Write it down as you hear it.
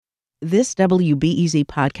This WBEZ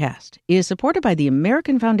podcast is supported by the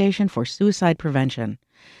American Foundation for Suicide Prevention.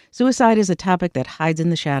 Suicide is a topic that hides in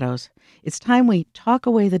the shadows. It's time we talk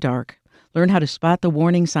away the dark, learn how to spot the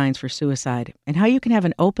warning signs for suicide, and how you can have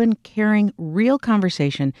an open, caring, real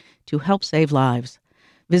conversation to help save lives.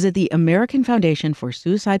 Visit the American Foundation for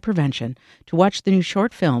Suicide Prevention to watch the new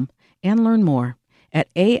short film and learn more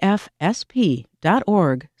at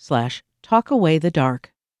afsp.org/talkawaythedark.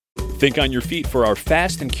 Think on your feet for our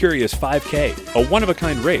Fast and Curious 5K, a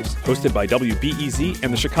one-of-a-kind race hosted by WBEZ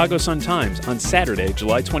and the Chicago Sun-Times on Saturday,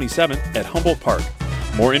 July 27th at Humboldt Park.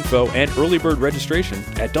 More info and early bird registration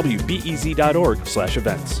at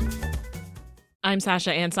wbez.org/events. I'm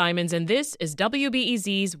Sasha Ann Simons, and this is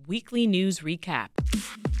WBEZ's Weekly News Recap.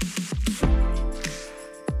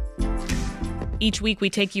 Each week, we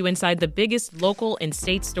take you inside the biggest local and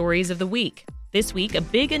state stories of the week. This week, a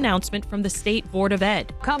big announcement from the State Board of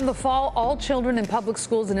Ed. Come the fall, all children in public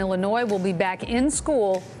schools in Illinois will be back in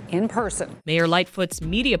school in person. Mayor Lightfoot's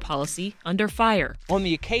media policy under fire. On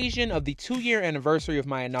the occasion of the 2-year anniversary of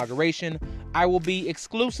my inauguration, I will be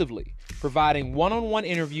exclusively providing one-on-one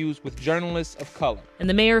interviews with journalists of color. And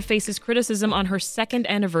the mayor faces criticism on her second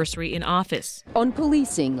anniversary in office. On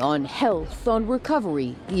policing, on health, on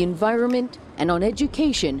recovery, the environment, and on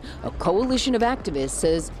education, a coalition of activists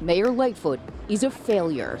says Mayor Lightfoot is a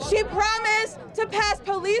failure. She promised to pass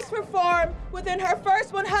police reform within her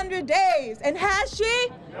first 100 days. And has she?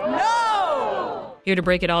 No! Here to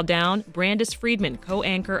break it all down, Brandis Friedman,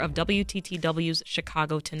 co-anchor of WTTW's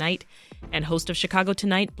Chicago Tonight and host of Chicago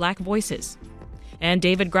Tonight Black Voices. And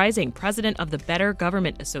David Greising, president of the Better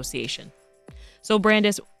Government Association. So,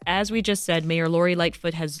 Brandis, as we just said, Mayor Lori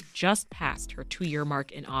Lightfoot has just passed her 2-year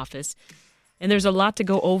mark in office. And there's a lot to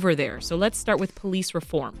go over there. So let's start with police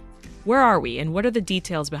reform. Where are we, and what are the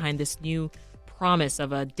details behind this new promise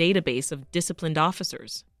of a database of disciplined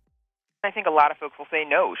officers? I think a lot of folks will say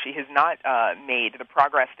no, she has not made the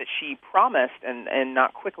progress that she promised, and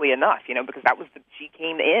not quickly enough, because she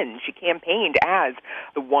came in, she campaigned as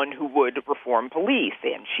the one who would reform police,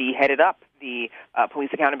 and she headed up the Police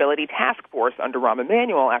Accountability Task Force under Rahm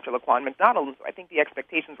Emanuel after Laquan McDonald. And so I think the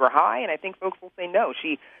expectations were high, and I think folks will say no,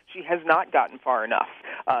 she has not gotten far enough.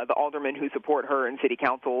 The aldermen who support her in city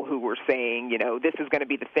council who were saying, this is going to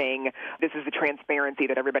be the thing, this is the transparency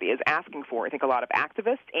that everybody is asking for. I think a lot of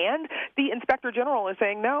activists and the Inspector General is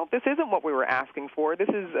saying, no, this isn't what we were asking for. This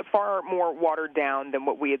is far more watered down than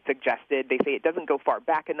what we had suggested. They say it doesn't go far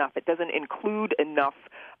back enough. It doesn't include enough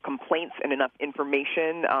complaints and enough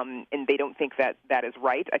information, and they don't think that is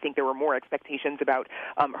right. I think there were more expectations about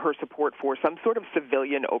her support for some sort of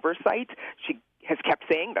civilian oversight. She has kept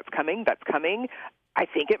saying that's coming. I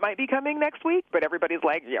think it might be coming next week, but everybody's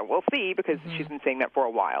like, yeah, we'll see, because she's been saying that for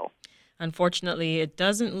a while. Unfortunately, it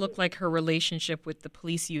doesn't look like her relationship with the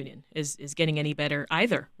police union is getting any better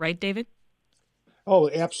either, right, David?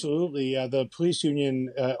 Oh, absolutely. The police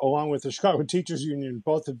union, along with the Chicago Teachers Union,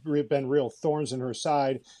 both have been real thorns in her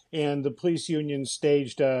side. And the police union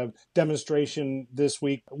staged a demonstration this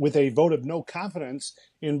week with a vote of no confidence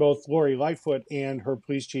in both Lori Lightfoot and her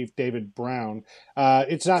police chief, David Brown.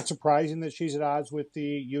 It's not surprising that she's at odds with the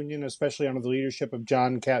union, especially under the leadership of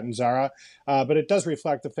John Catanzara. But it does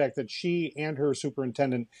reflect the fact that she and her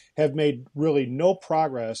superintendent have made really no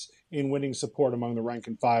progress in winning support among the rank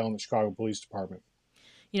and file in the Chicago Police Department.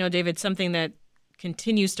 David, something that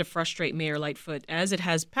continues to frustrate Mayor Lightfoot, as it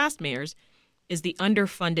has past mayors, is the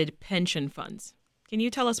underfunded pension funds. Can you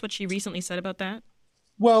tell us what she recently said about that?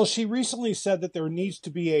 Well, she recently said that there needs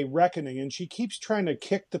to be a reckoning, and she keeps trying to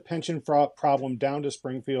kick the pension problem down to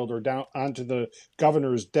Springfield or down onto the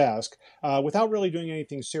governor's desk without really doing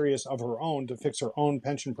anything serious of her own to fix her own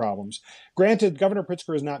pension problems. Granted, Governor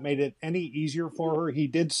Pritzker has not made it any easier for her. He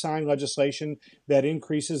did sign legislation that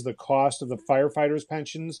increases the cost of the firefighters'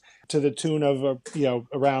 pensions to the tune of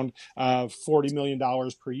around $40 million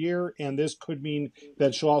per year, and this could mean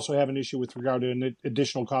that she'll also have an issue with regard to an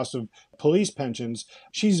additional cost of police pensions.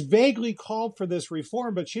 She's vaguely called for this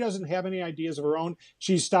reform, but she doesn't have any ideas of her own.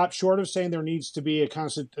 She's stopped short of saying there needs to be a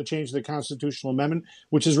change to the constitutional amendment,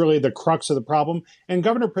 which is really the crux of the problem. And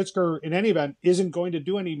Governor Pritzker, in any event, isn't going to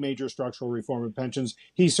do any major structural reform of pensions.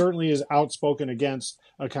 He certainly is outspoken against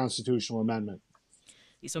a constitutional amendment.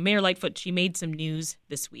 So Mayor Lightfoot, she made some news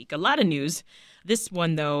this week, a lot of news. This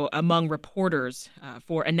one, though, among reporters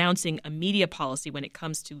for announcing a media policy when it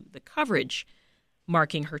comes to the coverage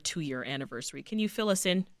marking her 2-year anniversary. Can you fill us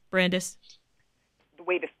in, Brandis? The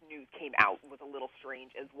way this news came out was a little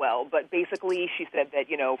strange as well, but basically she said that,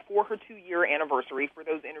 for her 2-year anniversary, for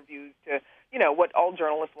those interviews to, what all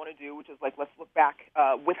journalists want to do, which is like, let's look back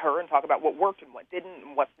with her and talk about what worked and what didn't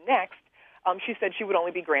and what's next. She said she would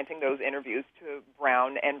only be granting those interviews to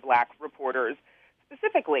brown and black reporters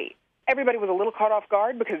specifically. Everybody was a little caught off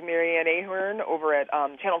guard because Marianne Ahern over at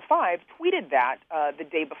Channel 5 tweeted that the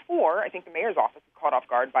day before. I think the mayor's office was caught off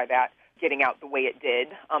guard by that getting out the way it did.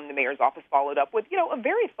 The mayor's office followed up with, a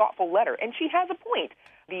very thoughtful letter. And she has a point.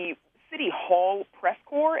 The City Hall press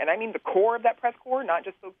corps, and I mean the core of that press corps, not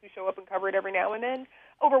just folks who show up and cover it every now and then,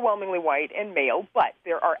 overwhelmingly white and male, but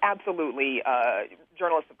there are absolutely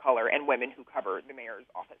journalists of color and women who cover the mayor's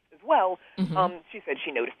office as well. Mm-hmm. She said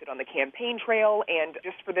she noticed it on the campaign trail, and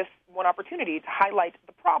just for this one opportunity to highlight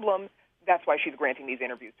the problem, that's why she's granting these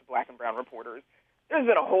interviews to black and brown reporters. There's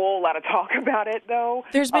been a whole lot of talk about it, though.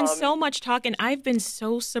 There's been so much talk, and I've been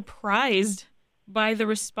so surprised by the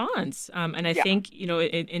response. And I think,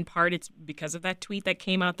 in part it's because of that tweet that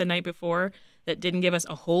came out the night before that didn't give us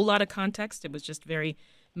a whole lot of context. It was just very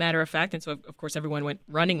matter of fact. And so, of course, everyone went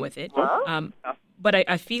running with it. But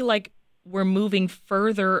I feel like we're moving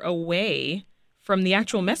further away from the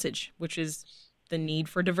actual message, which is the need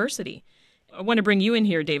for diversity. I want to bring you in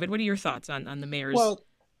here, David. What are your thoughts on the mayor's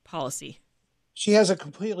policy? She has a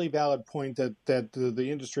completely valid point that the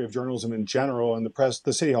industry of journalism in general and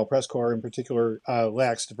the City Hall press corps in particular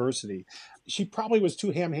lacks diversity. She probably was too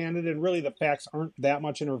ham-handed, and really the facts aren't that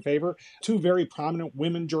much in her favor. Two very prominent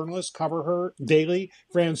women journalists cover her daily,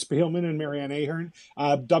 Fran Spielman and Marianne Ahern.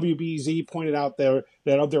 WBEZ pointed out that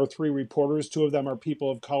of their three reporters, two of them are people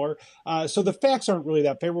of color. So the facts aren't really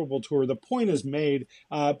that favorable to her. The point is made,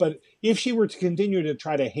 but if she were to continue to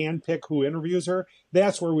try to handpick who interviews her,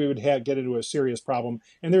 that's where we would get into a serious problem.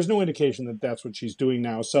 And there's no indication that that's what she's doing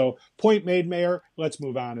now. So point made, Mayor. Let's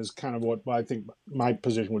move on is kind of what I think my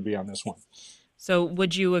position would be on this one. So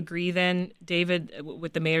would you agree then, David,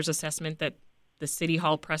 with the mayor's assessment that the City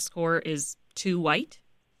Hall press corps is too white?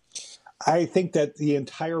 I think that the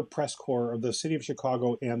entire press corps of the city of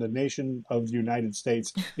Chicago and the nation of the United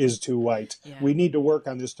States is too white. Yeah. We need to work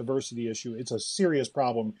on this diversity issue. It's a serious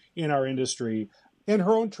problem in our industry. And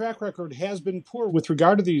her own track record has been poor with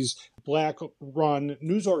regard to these black-run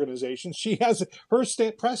news organizations. She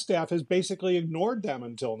press staff has basically ignored them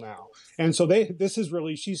until now. And so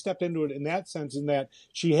she stepped into it in that sense, in that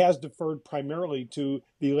she has deferred primarily to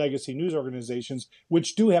the legacy news organizations,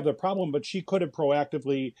 which do have the problem, but she could have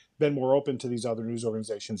proactively been more open to these other news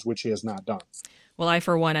organizations, which she has not done. Well, I,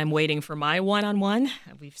 for one, I'm waiting for my one-on-one.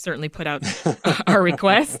 We've certainly put out our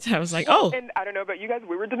request. I was like, And I don't know about you guys,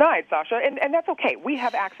 we were denied, Sasha, and that's okay. We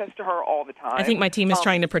have access to her all the time. I think my team is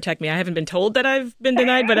trying to protect me. I haven't been told that I've been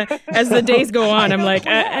denied, but as the days go on, I'm like,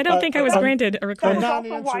 I don't think I was granted a request. That's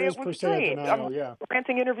also why it was strange.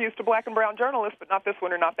 Granting interviews to black and brown journalists, but not this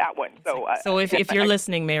one or not that one. So if you're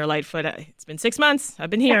listening, Mayor Lightfoot, it's been 6 months.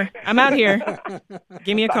 I've been here. I'm out here.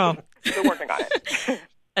 Give me a call. Still working on it.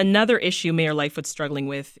 Another issue Mayor Lightfoot's struggling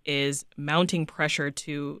with is mounting pressure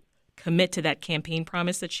to commit to that campaign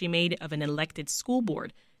promise that she made of an elected school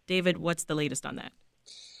board. David, what's the latest on that?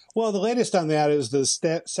 Well, the latest on that is the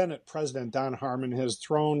Senate President, Don Harmon, has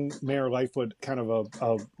thrown Mayor Lightfoot kind of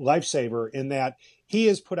a lifesaver in that he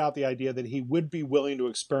has put out the idea that he would be willing to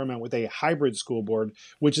experiment with a hybrid school board,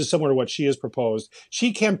 which is similar to what she has proposed.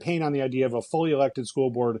 She campaigned on the idea of a fully elected school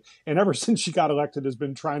board, and ever since she got elected has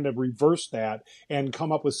been trying to reverse that and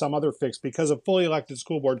come up with some other fix, because a fully elected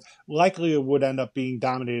school board likely would end up being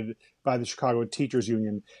dominated by the Chicago Teachers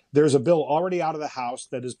Union. There's a bill already out of the House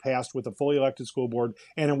that is passed with a fully elected school board,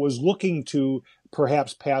 and it was looking to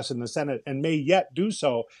perhaps pass in the Senate and may yet do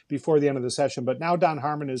so before the end of the session. But now Don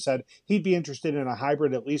Harmon has said he'd be interested in a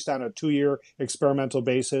hybrid, at least on a 2-year experimental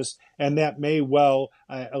basis, and that may well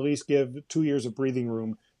at least give 2 years of breathing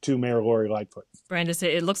room to Mayor Lori Lightfoot. Brandis,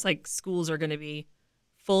 it looks like schools are going to be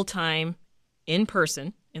full-time, in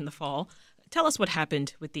person in the fall. Tell us what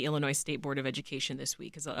happened with the Illinois State Board of Education this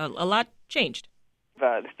week, because a lot changed.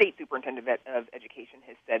 The state superintendent of education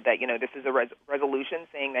has said that, this is a resolution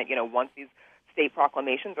saying that, once these state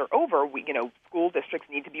proclamations are over, school districts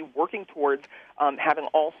need to be working towards having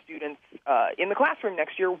all students in the classroom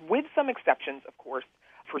next year, with some exceptions, of course,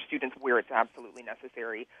 for students where it's absolutely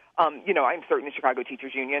necessary. I'm certain the Chicago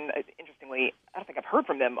Teachers Union, interestingly, I don't think I've heard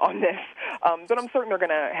from them on this, but I'm certain they're going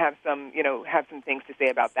to have some things to say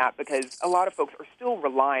about that, because a lot of folks are still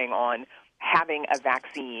relying on having a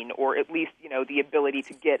vaccine, or at least, the ability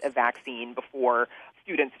to get a vaccine before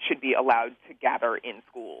students should be allowed to gather in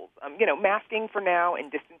schools. Masking for now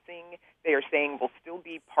and distancing, they are saying, will still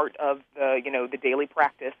be part of the daily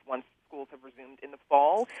practice once schools have resumed in the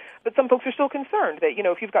fall. But some folks are still concerned that,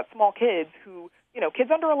 if you've got small kids who,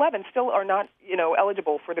 kids under 11 still are not,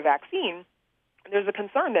 eligible for the vaccine, there's a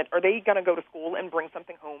concern that, are they going to go to school and bring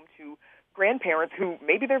something home to grandparents who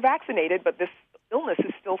maybe they're vaccinated, but this illness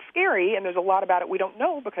is still scary, and there's a lot about it we don't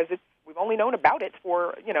know because we've only known about it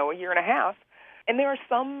for, a year and a half. And there are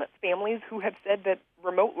some families who have said that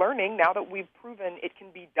remote learning, now that we've proven it can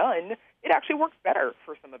be done, it actually works better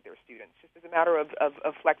for some of their students, just as a matter of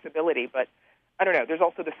flexibility. But I don't know. There's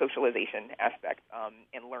also the socialization aspect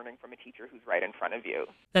and learning from a teacher who's right in front of you.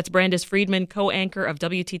 That's Brandis Friedman, co-anchor of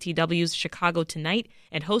WTTW's Chicago Tonight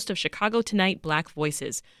and host of Chicago Tonight Black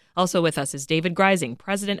Voices. Also with us is David Greising,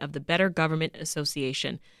 president of the Better Government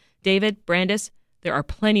Association. David, Brandis, there are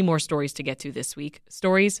plenty more stories to get to this week.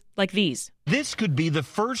 Stories like these. This could be the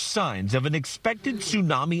first signs of an expected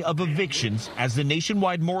tsunami of evictions as the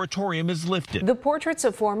nationwide moratorium is lifted. The portraits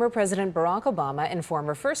of former President Barack Obama and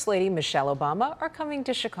former First Lady Michelle Obama are coming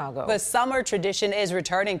to Chicago. The summer tradition is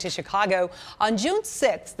returning to Chicago. On June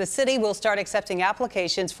 6th, the city will start accepting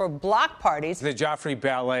applications for block parties. The Joffrey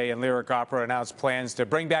Ballet and Lyric Opera announced plans to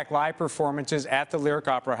bring back live performances at the Lyric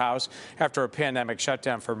Opera House after a pandemic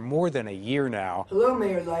shutdown for more than a year now. Hello,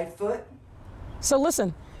 Mayor Lightfoot. So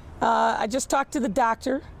listen. I just talked to the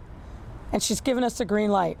doctor, and she's given us the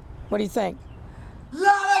green light. What do you think?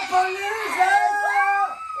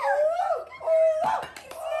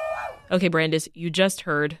 Okay, Brandis, you just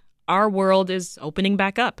heard our world is opening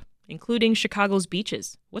back up, including Chicago's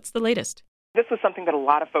beaches. What's the latest? This was something that a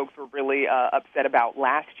lot of folks were really upset about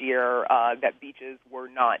last year, that beaches were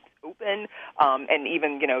not open, and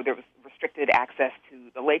even, there was restricted access to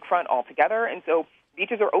the lakefront altogether. And so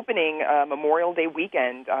beaches are opening Memorial Day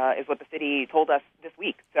weekend, is what the city told us this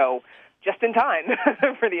week. So just in time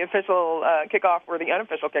for the official kickoff or the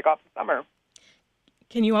unofficial kickoff of summer.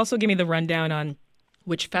 Can you also give me the rundown on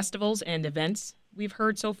which festivals and events we've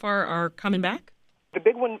heard so far are coming back? The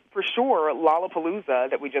big one for sure, Lollapalooza,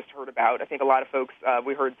 that we just heard about. I think a lot of folks,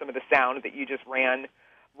 we heard some of the sound that you just ran.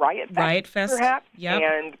 Riot Fest, perhaps, yep.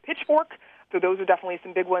 And Pitchfork. So those are definitely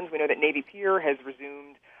some big ones. We know that Navy Pier has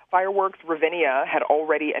resumed fireworks. Ravinia had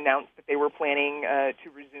already announced that they were planning to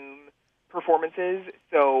resume performances.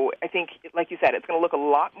 So I think, like you said, it's going to look a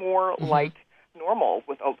lot more like normal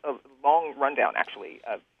with a long rundown, actually,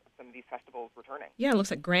 of some of these festivals returning. Yeah, it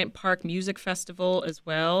looks like Grant Park Music Festival as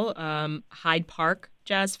well, Hyde Park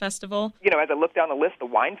Jazz Festival. As I look down the list, the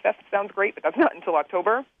Wine Fest sounds great, but that's not until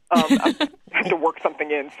October. I have to work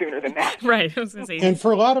something in sooner than that. Right. I was gonna say. And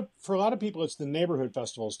for a lot of people, it's the neighborhood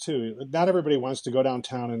festivals too. Not everybody wants to go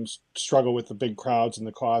downtown and struggle with the big crowds and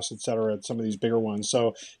the costs, et cetera, at some of these bigger ones.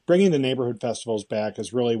 So bringing the neighborhood festivals back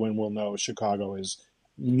is really when we'll know Chicago is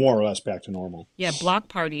more or less back to normal. Yeah, block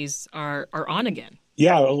parties are on again.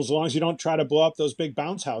 Yeah, as long as you don't try to blow up those big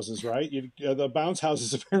bounce houses, right? The bounce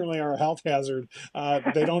houses apparently are a health hazard.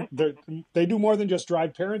 They do more than just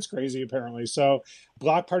drive parents crazy, apparently. So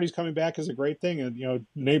block parties coming back is a great thing. And,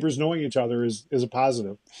 neighbors knowing each other is a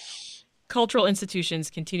positive. Cultural institutions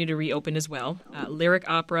continue to reopen as well. Lyric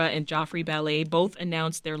Opera and Joffrey Ballet both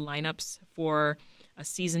announced their lineups for a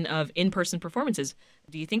season of in-person performances.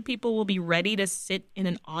 Do you think people will be ready to sit in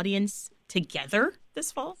an audience together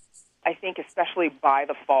this fall? I think especially by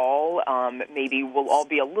the fall, maybe we'll all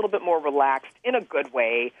be a little bit more relaxed in a good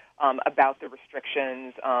way about the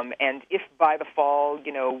restrictions. And if by the fall,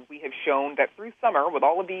 we have shown that through summer with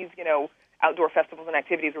all of these, outdoor festivals and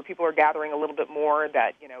activities where people are gathering a little bit more,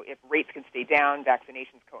 that, if rates can stay down,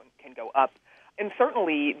 vaccinations can go up. And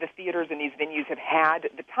certainly the theaters and these venues have had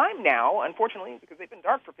the time now, unfortunately, because they've been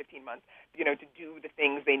dark for 15 months, to do the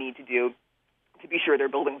things they need to do to be sure their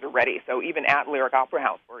buildings are ready. So even at Lyric Opera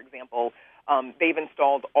House, for example, they've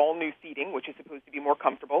installed all new seating, which is supposed to be more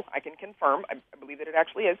comfortable. I can confirm. I believe that it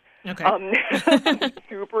actually is. Okay.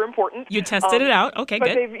 Super important. You tested it out. Okay,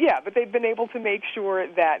 good. But they've been able to make sure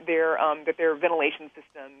that their ventilation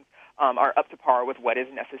systems are up to par with what is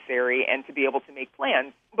necessary and to be able to make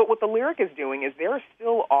plans. But what the Lyric is doing is they're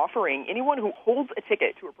still offering anyone who holds a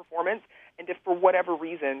ticket to a performance, and if for whatever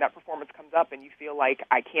reason that performance comes up and you feel like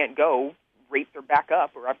I can't go, rates are back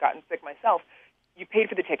up, or I've gotten sick myself, you paid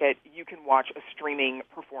for the ticket, you can watch a streaming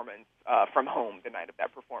performance from home the night of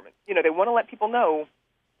that performance. They want to let people know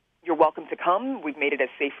you're welcome to come. We've made it as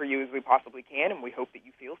safe for you as we possibly can, and we hope that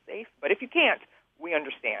you feel safe. But if you can't, we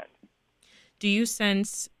understand. Do you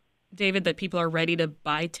sense, David, that people are ready to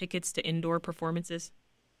buy tickets to indoor performances?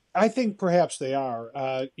 I think perhaps they are.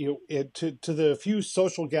 To the few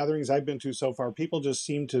social gatherings I've been to so far, people just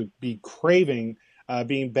seem to be craving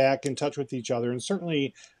being back in touch with each other. And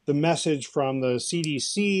certainly the message from the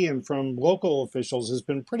CDC and from local officials has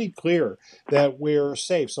been pretty clear that we're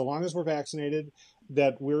safe. So long as we're vaccinated,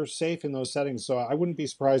 that we're safe in those settings. So I wouldn't be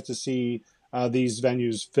surprised to see these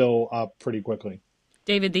venues fill up pretty quickly.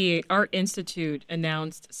 David, the Art Institute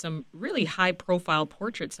announced some really high-profile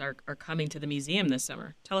portraits are coming to the museum this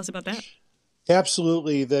summer. Tell us about that.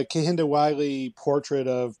 Absolutely. The Kehinde Wiley portrait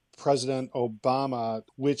of President Obama,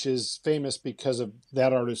 which is famous because of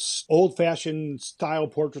that artist's old-fashioned style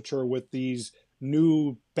portraiture with these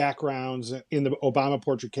new backgrounds in the Obama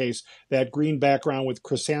portrait case, that green background with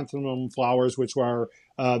chrysanthemum flowers, which are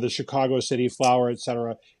the Chicago city flower,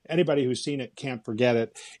 etc. Anybody who's seen it can't forget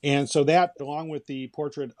it. And so that, along with the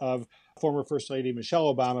portrait of former First Lady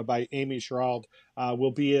Michelle Obama by Amy Sherald,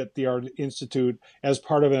 will be at the Art Institute as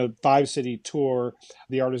part of a 5-city tour,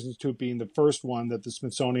 the Art Institute being the first one that the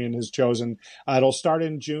Smithsonian has chosen. It'll start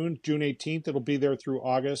in June 18th. It'll be there through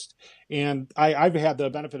August. And I've had the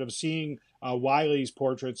benefit of seeing Wiley's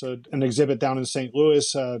portraits, an exhibit down in St.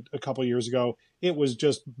 Louis a couple years ago. It was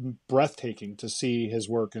just breathtaking to see his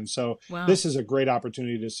work. And so This is a great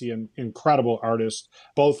opportunity to see an incredible artist.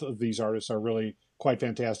 Both of these artists are really quite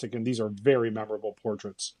fantastic, and these are very memorable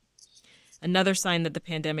portraits. Another sign that the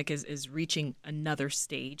pandemic is reaching another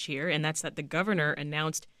stage here, and that's that the governor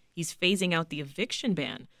announced he's phasing out the eviction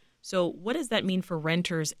ban. So what does that mean for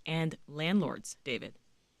renters and landlords, David?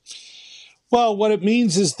 Well, what it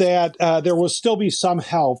means is that there will still be some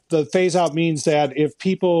help. The phase out means that if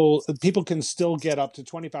people can still get up to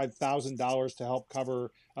 $25,000 to help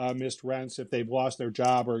cover missed rents if they've lost their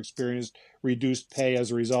job or experienced reduced pay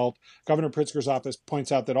as a result. Governor Pritzker's office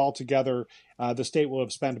points out that altogether, the state will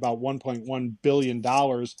have spent about $1.1 billion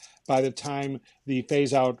by the time the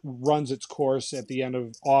phase out runs its course at the end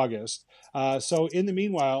of August. So in the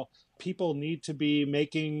meanwhile, people need to be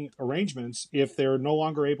making arrangements. If they're no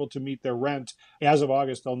longer able to meet their rent as of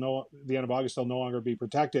August, the end of August, they'll no longer be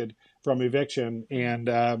protected from eviction. And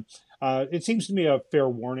it seems to me a fair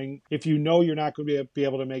warning. If you know you're not going to be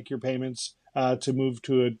able to make your payments to move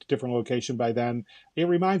to a different location by then, it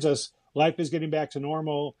reminds us life is getting back to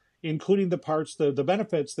normal, including the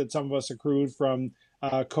benefits that some of us accrued from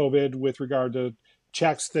COVID with regard to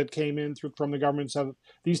checks that came in from the government. So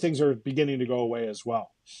these things are beginning to go away as well.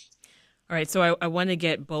 All right, so I want to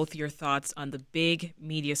get both your thoughts on the big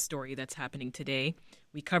media story that's happening today.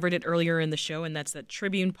 We covered it earlier in the show, and that's that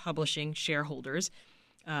Tribune Publishing shareholders,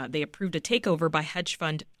 they approved a takeover by hedge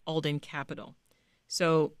fund Alden Capital.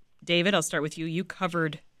 So, David, I'll start with you. You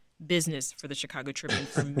covered business for the Chicago Tribune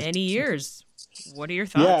for many years. What are your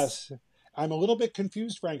thoughts? Yes. I'm a little bit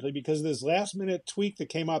confused, frankly, because of this last-minute tweak that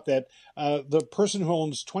came up that the person who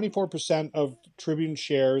owns 24% of Tribune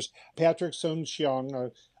shares, Patrick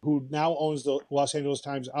Soon-Shiong, who now owns the Los Angeles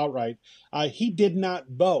Times outright, he did not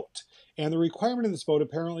vote. And the requirement of this vote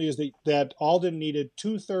apparently is that Alden needed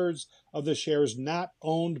 2/3 of the shares not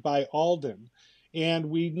owned by Alden. And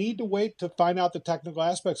we need to wait to find out the technical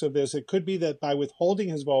aspects of this. It could be that by withholding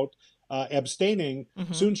his vote, abstaining,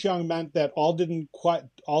 Soon-Shiong meant that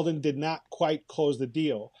Alden did not quite close the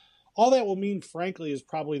deal. All that will mean, frankly, is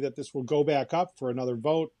probably that this will go back up for another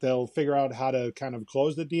vote. They'll figure out how to kind of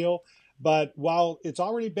close the deal. But while it's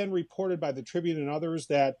already been reported by the Tribune and others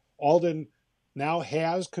that Alden now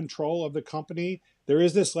has control of the company, there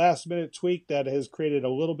is this last-minute tweak that has created a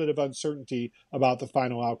little bit of uncertainty about the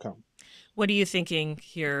final outcome. What are you thinking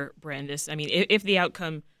here, Brandis? I mean, if the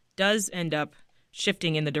outcome does end up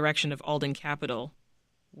shifting in the direction of Alden Capital,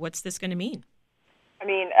 what's this going to mean? I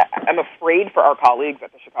mean, I'm afraid for our colleagues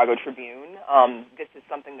at the Chicago Tribune. This is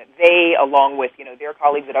something that they, along with their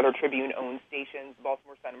colleagues at other Tribune-owned stations,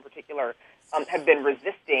 Baltimore Sun in particular, have been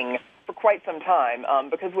resisting for quite some time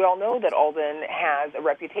because we all know that Alden has a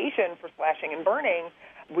reputation for slashing and burning.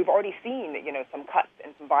 We've already seen some cuts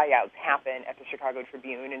and some buyouts happen at the Chicago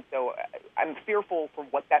Tribune, and so I'm fearful for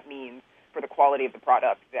what that means for the quality of the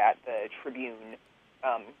product that the Tribune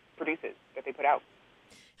produces, that they put out.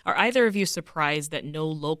 Are either of you surprised that no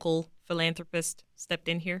local philanthropist stepped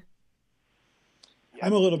in here?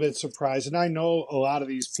 I'm a little bit surprised, and I know a lot of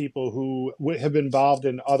these people who have been involved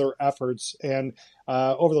in other efforts, and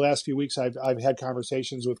over the last few weeks, I've had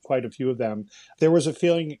conversations with quite a few of them. There was a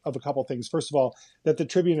feeling of a couple things. First of all, that the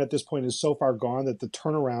Tribune at this point is so far gone that the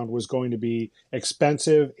turnaround was going to be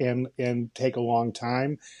expensive and take a long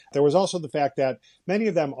time. There was also the fact that many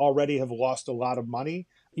of them already have lost a lot of money,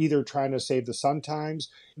 either trying to save the Sun-Times.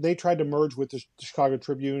 They tried to merge with the Chicago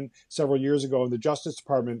Tribune several years ago, and the Justice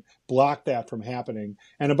Department blocked that from happening.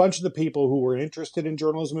 And a bunch of the people who were interested in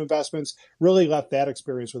journalism investments really left that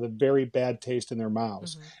experience with a very bad taste in their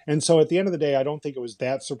mouths. And so at the end of the day, I don't think it was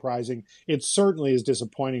that surprising. It certainly is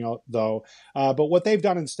disappointing, though. But what they've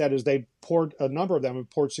done instead is a number of them have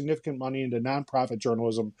poured significant money into nonprofit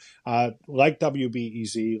journalism, like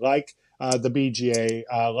WBEZ, like the BGA,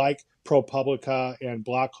 like ProPublica and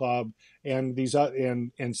Block Club and these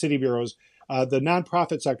and City Bureaus, the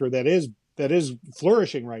nonprofit sector that that is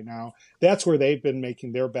flourishing right now, that's where they've been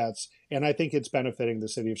making their bets. And I think it's benefiting the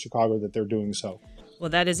city of Chicago that they're doing so. Well,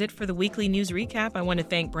 that is it for the weekly news recap. I want to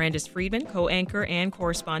thank Brandis Friedman, co-anchor and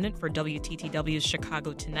correspondent for WTTW's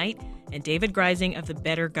Chicago Tonight, and David Greising of the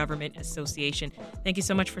Better Government Association. Thank you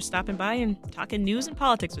so much for stopping by and talking news and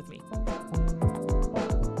politics with me.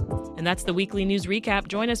 And that's the weekly news recap.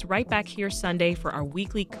 Join us right back here Sunday for our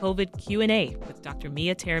weekly COVID Q&A with Dr.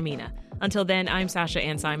 Mia Taormina. Until then, I'm Sasha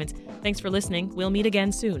Ann Simons. Thanks for listening. We'll meet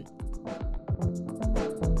again soon.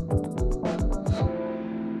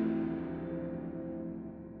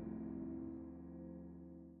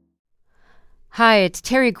 Hi, it's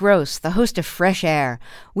Terry Gross, the host of Fresh Air.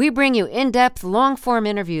 We bring you in-depth, long-form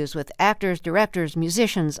interviews with actors, directors,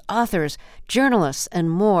 musicians, authors, journalists, and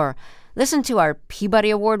more. Listen to our Peabody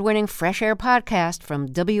Award-winning Fresh Air podcast from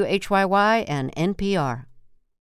WHYY and NPR.